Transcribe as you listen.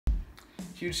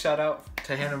huge shout out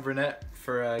to Hannah Burnett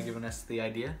for giving us the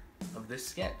idea of this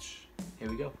sketch. Here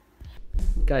we go.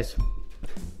 Guys,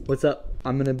 what's up?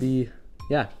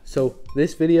 So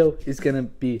this video is gonna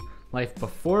be life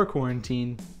before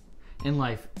quarantine and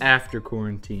life after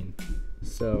quarantine.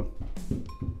 So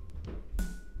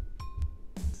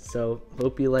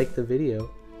hope you like the video.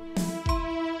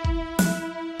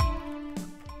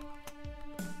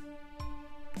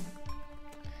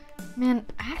 Man,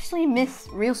 I actually miss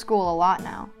real school a lot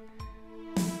now.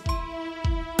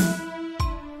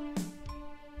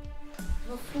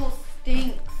 Real school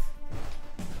stinks.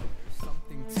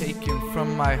 Something taken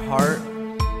from my heart.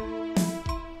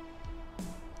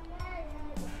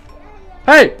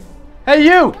 Hey! Hey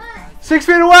you! 6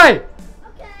 feet away!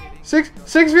 Six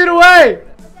feet away!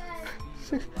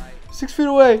 6 feet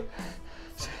away!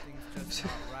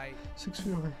 6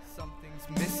 feet away. Something's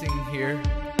missing here.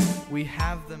 We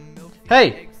have the milk.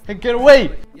 Hey! Hey, get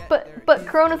away! But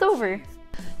Corona's over.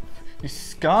 You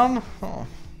scum! Oh.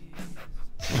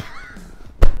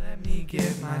 Let me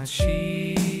get my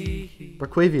cheese.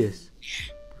 Barquavius,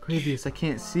 I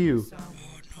can't see you.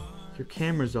 Your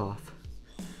camera's off.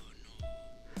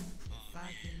 I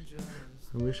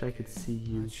wish I could see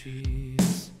you.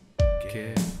 Cheese.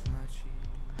 Get my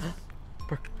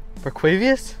cheese.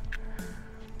 Barquavius?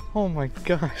 Oh my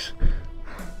gosh.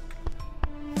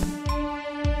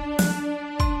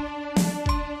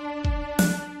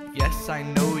 Yes, I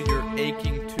know you're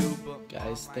aching too, but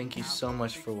Guys, thank you so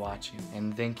much for watching,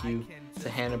 and thank you to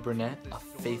Hannah Burnett, a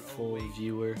faithful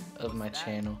viewer of my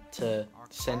channel, to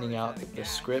sending out the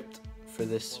script for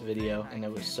this video, and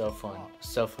it was so fun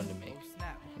to make.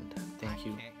 And thank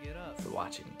you for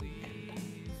watching.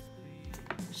 And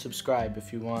subscribe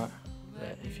if you want.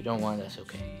 If you don't want, that's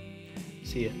okay.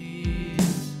 See ya.